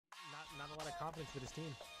a lot of confidence with his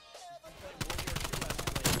team.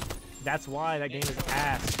 That's why that game is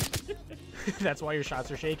ass. That's why your shots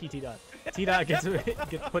are shaky, T-Dot. T-Dot gets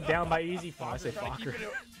put down by easy. I say Fokker.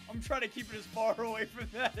 I'm trying to keep it as far away from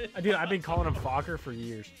that. Dude, I've been calling him Fokker for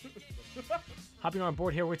years. Hopping on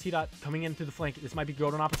board here with T-Dot coming in through the flank. This might be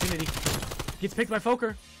golden opportunity. Gets picked by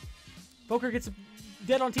Fokker. Fokker gets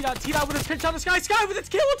dead on T-Dot. T-Dot with his pitch on the Sky. Sky with its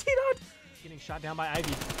kill on T-Dot. Getting shot down by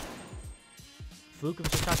Ivy. Fluke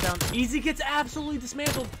with his shot down. Easy gets absolutely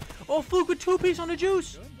dismantled. Oh, Fluke with two-piece on the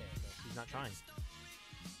juice. He's not trying.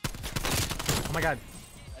 Oh my god.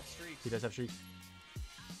 That's streaks. He does have streaks.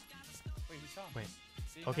 Wait, he saw him. Wait.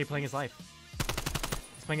 Okay, playing his life.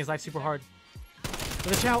 He's playing his life super hard.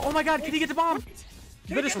 With a chow. Oh my god, can he get the bomb?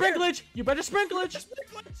 You better sprinklage. You better sprinklage.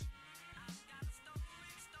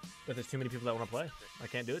 But there's too many people that want to play. I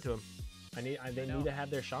can't do it to him. They need to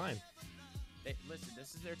have their shine. Listen,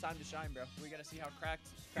 this is their time to shine, bro. We gotta see how cracked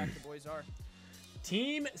the boys are.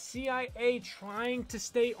 Team CIA trying to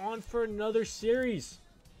stay on for another series.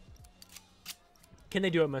 Can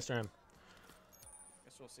they do it, Mr. M?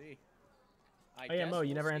 Guess we'll see. Oh yeah, Mo,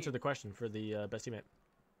 you never answered the question for the best teammate.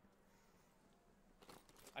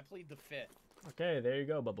 I plead the fifth. Okay, there you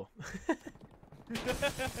go, Bubble.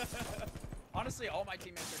 Honestly, all my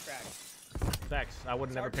teammates are cracked. Facts. I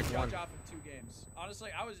would never pick one. Off of 2 games. Honestly,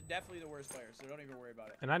 I was definitely the worst player, so don't even worry about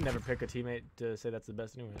it. And I'd never pick a teammate to say that's the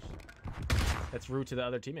best anyways. That's rude to the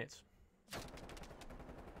other teammates.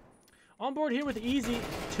 On board here with Easy.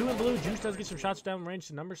 2 in blue. Juice does get some shots down range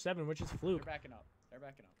to number 7, which is Fluke. They're backing up. They're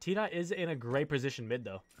backing up. T-Dot is in a great position mid,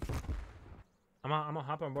 though. I'm gonna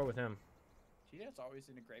hop on board with him. T-Dot's always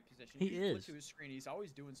in a great position. He is. Look to his screen. He's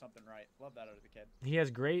always doing something right. Love that out of the kid. He has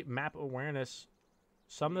great map awareness.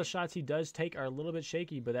 Some of the shots he does take are a little bit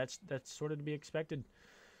shaky, but that's sort of to be expected.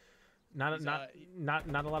 Not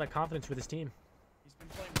a lot of confidence with his team. He's been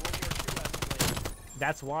playing World War II as of late.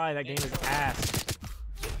 That's why that game is ass.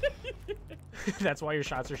 That's why your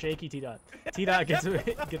shots are shaky, T-Dot. T-Dot gets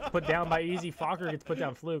put down by Easy. Fokker gets put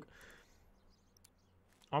down Fluke.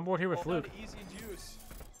 On board here with Fluke. Down to Easy Juice.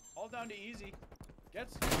 All down to Easy.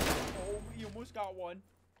 Gets. Oh, he almost got one.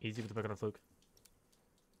 Easy with the pick on a Fluke.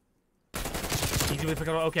 Easy with the pick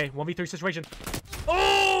on. Okay, 1v3 situation.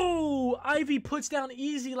 Oh! Ivy puts down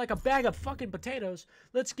Easy like a bag of fucking potatoes.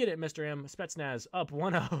 Let's get it, Mr. M. Spetsnaz up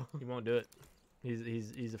 1-0. He won't do it.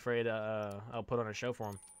 He's afraid I'll put on a show for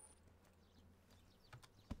him.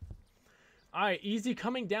 All right, Easy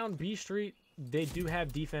coming down B Street. They do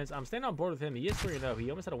have defense. I'm staying on board with him. He is 3-0. He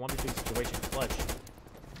almost had a 1v3 situation. Clutch.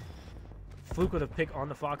 Fluke with a pick on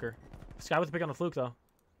the Fokker. Sky with a pick on the Fluke, though.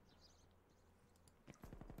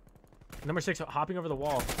 Number 6 hopping over the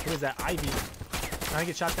wall. Who is that? Ivy. Trying to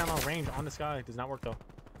get shots down on range on the Sky. Does not work, though.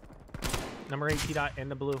 Number 8, T-Dot in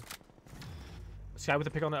the blue. Sky with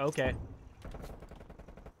a pick on the OK.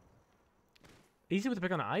 Easy with a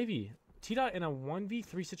pick on the Ivy. T-Dot in a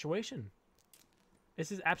 1v3 situation.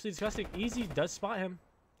 This is absolutely disgusting. Easy does spot him.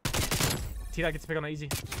 T-Dot gets a pick on the Easy.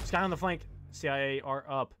 Sky on the flank. CIA are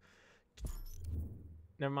up.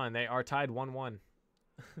 Never mind. They are tied 1-1.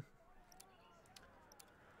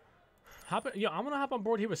 I'm going to hop on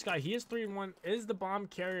board here with Sky. He is 3-1. Is the bomb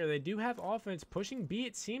carrier. They do have offense. Pushing B,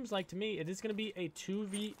 it seems like to me. It is going to be a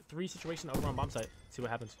 2v3 situation over on bomb site. Let's see what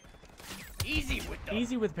happens. Easy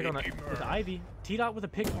with the pick on the with Ivy. T-Dot with a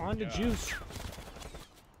pick on the Juice.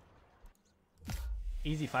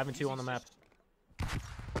 Easy 5-2 on the map. Kind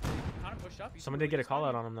of pushed up. Someone did get a call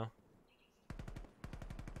out on him though.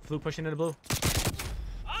 Fluke pushing into blue.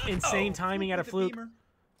 Insane timing out of Fluke.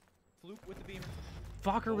 Fluke with the beamer.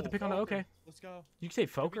 Fokker with the pick on the OK. Let's go. You can say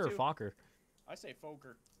Fokker or Fokker? I say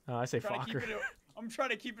Fokker. Oh, I say Fokker. I'm trying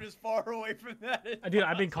to keep it as far away from that. Dude,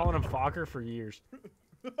 I've been calling him Fokker for years.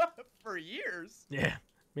 For years? Yeah.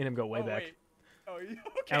 Me and him go way back. Wait. Oh,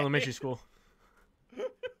 okay. Elementary school.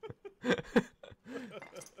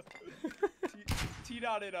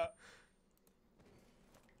 T-Dot it up.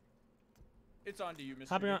 It's on to you,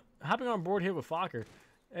 Mr. Hopping on board here with Fokker,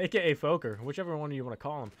 a.k.a. Fokker, whichever one you want to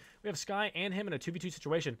call him. We have Sky and him in a 2v2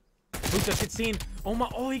 situation. Fluke just gets seen. Oh my!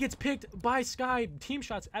 Oh, he gets picked by Sky. Team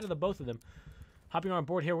shots out of the both of them. Hopping on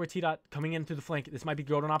board here with T-Dot coming in through the flank. This might be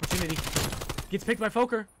golden opportunity. Gets picked by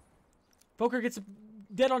Fokker. Fokker gets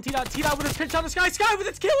dead on T-Dot. T-Dot with his pitch on the Sky. Sky with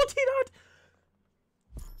its kill on T-Dot.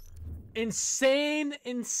 Insane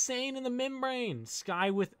in the membrane.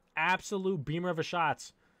 Sky with absolute beamer of a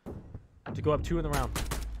shots to go up 2 in the round.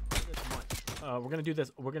 We're gonna do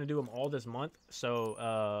this. We're gonna do them all this month.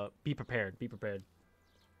 So be prepared. Be prepared.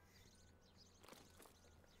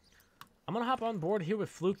 I'm gonna hop on board here with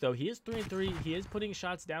Fluke though. He is 3-3. He is putting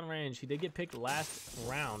shots downrange. He did get picked last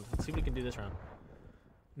round. Let's see what we can do this round.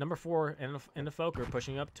 Number 4 and the Foker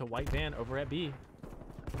pushing up to white van over at B.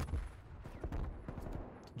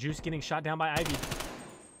 Juice getting shot down by Ivy.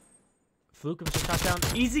 Fluke was just shot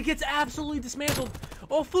down. Easy gets absolutely dismantled.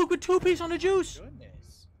 Oh, Fluke with 2-piece on the Juice.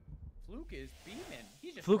 Goodness. Fluke is beaming.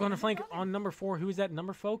 He's just Fluke on the flank on number 4. Who is that?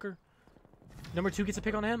 Number Foker. Number 2 gets a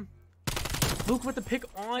pick on him. Fluke with the pick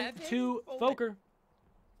on to Foker.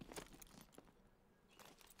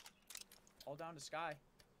 All down to Sky.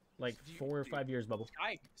 Like 4 or 5 years, Bubble.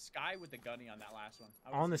 Sky with the gunny on that last one.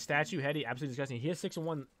 On the statue heady, absolutely disgusting. He has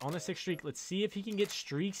 6-1 on a 6 streak. Let's see if he can get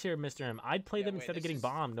streaks here, Mr. M. I'd play them instead of getting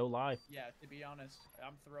bombed, no lie. Yeah, to be honest,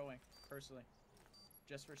 I'm throwing, personally.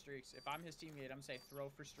 Just for streaks. If I'm his teammate, I'm saying throw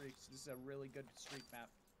for streaks. This is a really good streak map.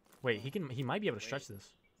 Wait, he might be able to stretch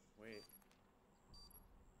this. Wait.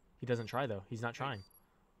 He doesn't try, though. He's not trying.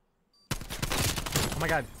 Oh, my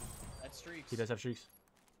God. That's streaks. He does have streaks.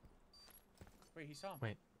 Wait, he saw him.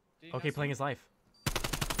 Wait. Okay, playing his life.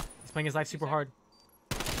 He's playing his life super hard.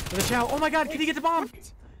 With a chow. Oh, my God. Can he get the bomb?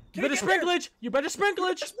 You better sprinklage. You better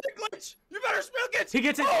sprinklage. You better sprinklage. He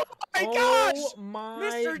gets it. Oh, my gosh. Oh, my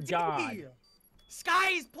Mr. God. D.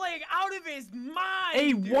 Sky is playing out of his mind.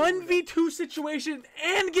 A dude. 1v2 situation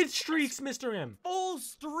and get streaks, Mr. M. Full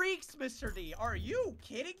streaks, Mr. D. Are you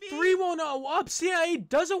kidding me? 3-1 up. CIA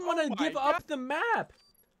doesn't want to give up the map.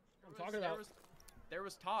 I'm talking about. There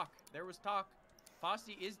was talk. There was talk.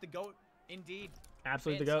 Fossey is the GOAT, indeed.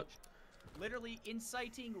 Absolutely the GOAT. Literally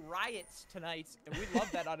inciting riots tonight, and we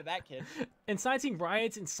love that out of that kid. Inciting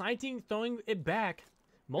riots, inciting throwing it back,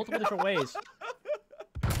 multiple different ways.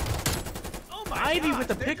 Oh my Ivy gosh, with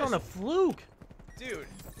the pick on the Fluke. Dude.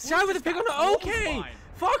 Sky with the pick on the OK.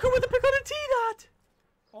 Fokker with the pick on the T-Dot.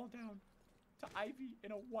 All down to Ivy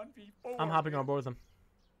in a 1v4. I'm hopping on board with him.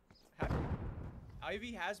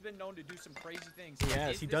 Ivy has been known to do some crazy things.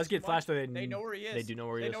 Yes, he does get flashed. They know where he is. They do know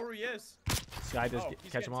where he is. They know where he is. Sky does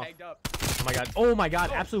catch him off. Tagged up. Oh my God. Oh my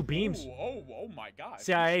God. Absolute beams. Oh my God.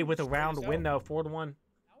 CIA with a round win though, 4-1. Now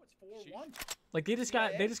it's 4-1. Like they just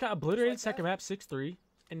got obliterated second map 6-3,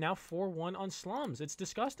 and now 4-1 on slums. It's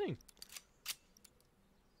disgusting.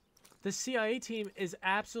 The CIA team is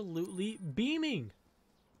absolutely beaming.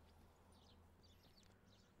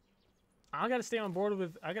 I gotta stay on board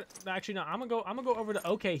with. Actually no. I'm gonna go over to.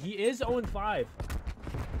 Okay, he is 0-5.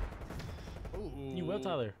 Ooh. You will,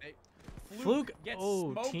 Tyler. Hey, Fluke. Gets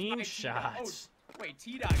Oh, smoked team by shots. Oh, wait,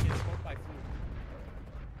 T-Dot gets smoked by Fluke.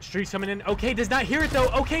 Streaks coming in. Okay, does not hear it though.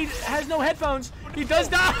 Okay, has no headphones. He does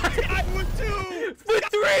not. I would too. With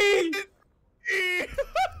 3.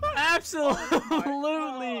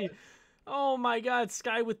 Absolutely. Oh my God.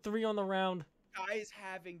 Sky with 3 on the round. Guy's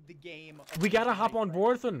having the game. We gotta hop on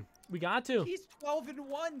board with him. We got to. He's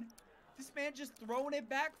 12-1. This man just throwing it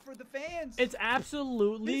back for the fans. It's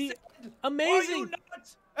absolutely Listen, amazing. Are you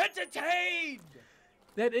not entertained?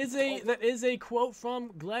 That is a quote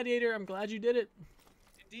from Gladiator. I'm glad you did it.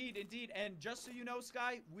 Indeed, indeed. And just so you know,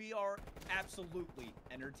 Sky, we are absolutely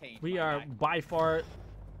entertained. We are by far.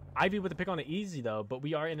 Ivy with the pick on it easy though, but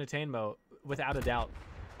we are entertained mode without a doubt.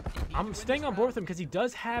 I'm staying on board with him because he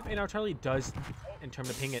does have an artillery. Does in terms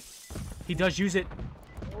of ping it, he does use it.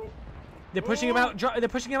 They're pushing him out. They're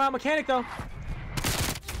pushing him out. Mechanic though.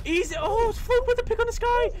 Easy. Oh, Fluke with the pick on the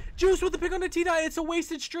Sky. Juice with the pick on the T-Dot. It's a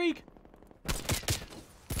wasted streak.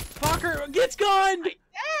 Fokker gets gunned.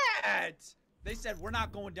 They said we're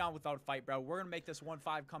not going down without a fight, bro. We're gonna make this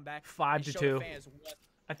 1-5 comeback. 5-2.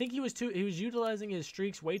 I think he was utilizing his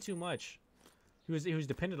streaks way too much. He was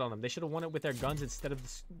dependent on them. They should have won it with their guns instead of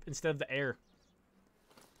the air.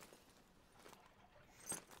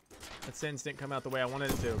 That sentence didn't come out the way I wanted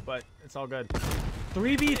it to, but it's all good.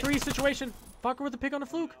 3v3 situation. Fokker with the pick on the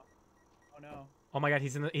Fluke. Oh no. Oh my God,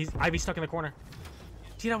 he's Ivy stuck in the corner.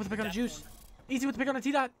 T-Dot with the pick on the Juice. Easy with the pick on the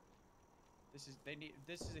T-Dot. This is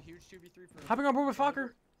a huge 2v3 for him. Hopping on board with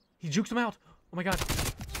Fokker. He jukes him out. Oh my God.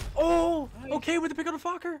 Oh, okay with the pick on the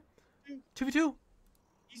Fokker. 2v2.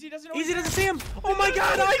 Easy doesn't see him. Oh my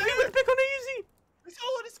God, Ivy with the pick on the Easy. He's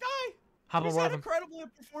all in the Sky. Hop on board with him. Incredible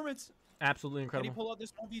performance. Absolutely Can he incredible. pull out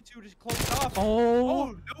this 1v2 to close it off?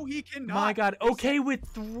 Oh no, he cannot. My God. Okay with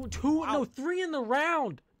 3 in the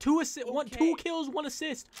round. 2 kills, 1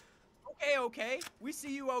 assist. Okay. We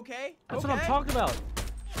see you. Okay. That's what I'm talking about.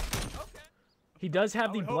 Okay. He does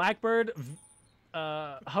have the Blackbird,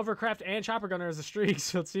 hovercraft, and chopper gunner as a streak.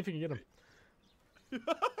 So let's see if we can get him. I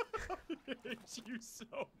hate you so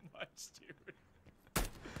much, dude.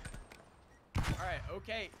 All right.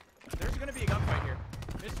 Okay. There's gonna be a gunfight here.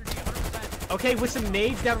 Mr. D, 100%. Okay, with some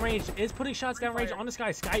nades downrange, is putting shots downrange on the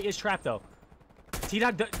Sky. Sky is trapped though.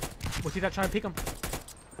 T-Dot, what's T-Dot trying to pick him?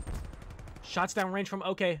 Shots downrange from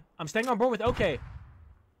OK. I'm staying on board with OK.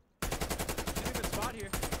 He's in a good spot here.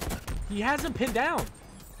 He has him pinned down.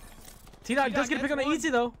 T-Dot does get a pick on the one. easy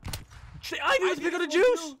though. Ivy was a pick on the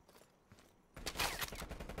juice.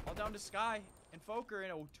 All down to Sky and Foker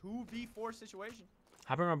in a 2v4 situation.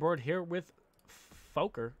 Hopping on board here with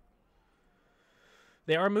Foker.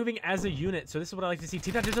 They are moving as a unit, so this is what I like to see.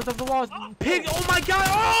 T-Dot just up the walls. Pig! Oh my god!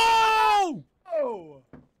 Oh! Oh!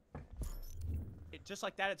 Just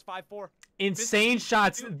like that, it's 5-4. Insane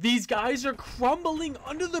shots. These guys are crumbling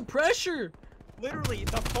under the pressure. Literally,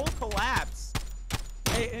 the full collapse.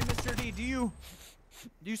 Hey, Mr. D, do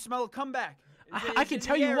you smell a comeback? I can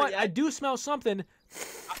tell you what, I do smell something,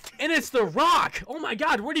 and it's the Rock. Oh my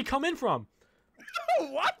god, where'd he come in from?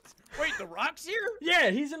 What? Wait, the Rock's here? Yeah,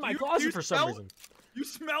 he's in my closet for some reason. You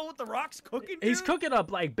smell what the Rock's cooking, dude? He's cooking up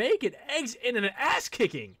like bacon, eggs, and an ass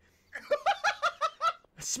kicking.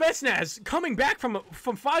 Spetsnaz coming back from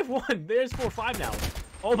 5-1. There's 4-5 now.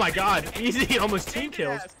 Oh my god, easy, almost team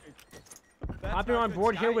kills. Hopping on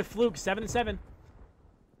board here with Fluke, 7-7.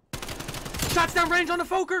 Shots down range on the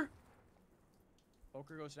Foker.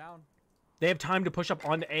 Foker goes down. They have time to push up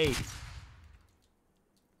on the A.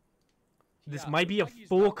 This might be a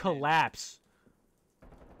full collapse.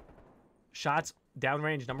 Shots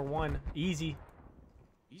downrange, number 1, easy.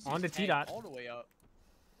 On to T-Dot. All the way up.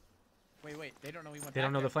 Wait, they don't know he went. They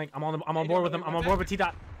don't know the flank. I'm on board with them. I'm on board with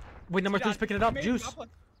T-Dot. Wait, number 3's picking it up. Juice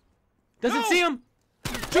doesn't see him.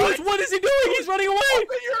 Juice, what is he doing? He's running away.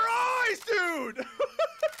 Open your eyes, dude.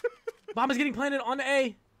 Bomb is getting planted on the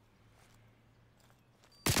A.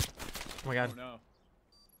 Oh my god. Oh no.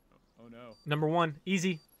 Oh no. Number 1,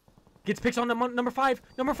 easy. Gets picks on number 5.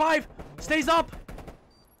 Number 5 stays up.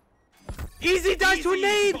 Easy dies to a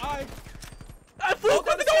nade. I flew up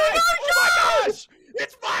the Oh my gosh!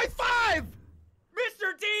 It's 5-5.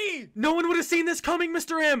 Mr. D. No one would have seen this coming,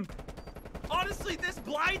 Mr. M. Honestly, this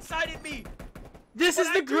blindsided me. This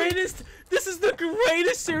is the greatest. This is the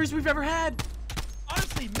greatest series we've ever had.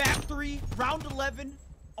 Honestly, map 3, round 11,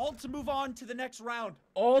 all to move on to the next round.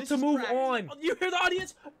 All to move on. You hear the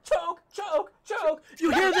audience? Choke, choke, choke.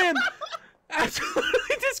 You hear them?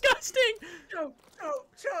 Absolutely disgusting. Choke, choke,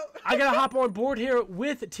 choke. I gotta hop on board here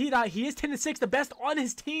with T-Dot. He is 10-6, the best on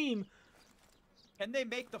his team. Can they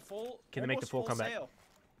make the full? Can they make the full comeback? Sale?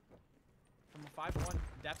 From a 5-1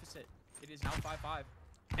 deficit, it is now 5-5.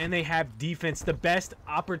 And they have defense, the best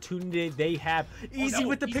opportunity they have. Easy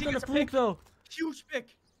with the pick on the Fluke, though. Huge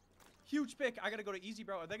pick. Huge pick. I gotta go to easy,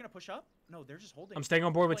 bro. Are they gonna push up? No, they're just holding. I'm staying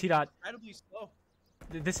on board with T-Dot. Incredibly slow.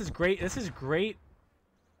 This is great. This is great.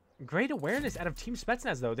 Great awareness out of Team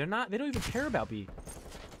Spetsnaz, though. They don't even care about B.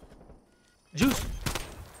 Juice.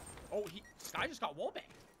 Oh, Sky just got wallbang.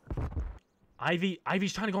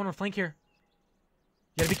 Ivy's trying to go on a flank here.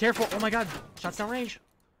 You gotta be careful. Oh my god. Shots down range.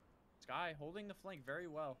 Sky holding the flank very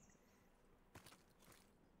well.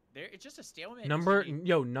 There, it's just a stalemate.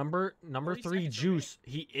 Number 3, Juice.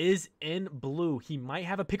 He is in blue. He might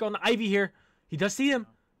have a pick on the Ivy here. He does see him.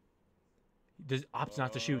 He does opts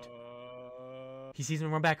not to shoot. He sees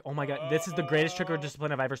him run back. Oh my god. This is the greatest trick or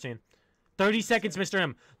discipline I've ever seen. 30 seconds, Mr.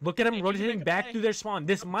 M. Look at him rotating back through their spawn.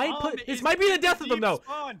 This might be the death of them, though.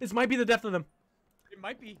 This might be the death of them. It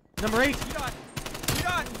might be. Number 8.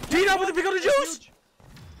 T-Dot with a pick on the Juice.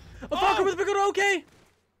 A Falcon with a pick on the OK.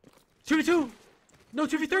 2v2. No,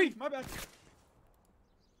 2v3. My bad.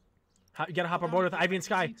 You gotta hop on board with Ivy and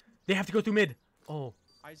Sky. They have to go through mid. Oh.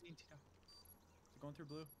 Izzy and Tito. They're going through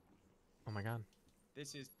blue. Oh my god.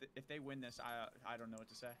 This is if they win this, I don't know what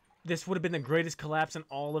to say. This would have been the greatest collapse in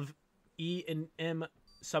all of E and M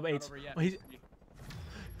sub 8s. Oh,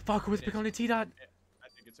 Falcon with pick on the T-Dot. I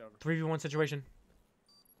think it's over. 3v1 situation.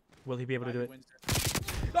 Will he be able to do it?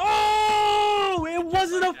 Oh! It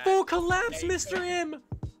wasn't a full collapse, Mr. M.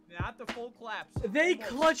 Not the full collapse. They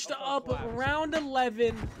clutched up round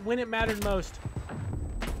 11 when it mattered most.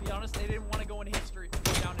 To be honest, they didn't want to go in history,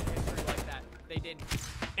 go down in history like that. They didn't.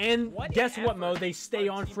 And guess what, Mo? They stay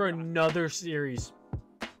on for another series.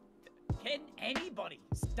 Can anybody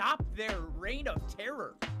stop their reign of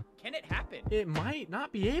terror? Can it happen? It might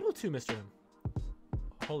not be able to, Mr. M.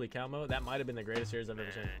 Holy cow, Mo. That might have been the greatest series I've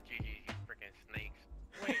ever seen. GG, freaking snakes.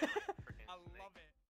 Wait.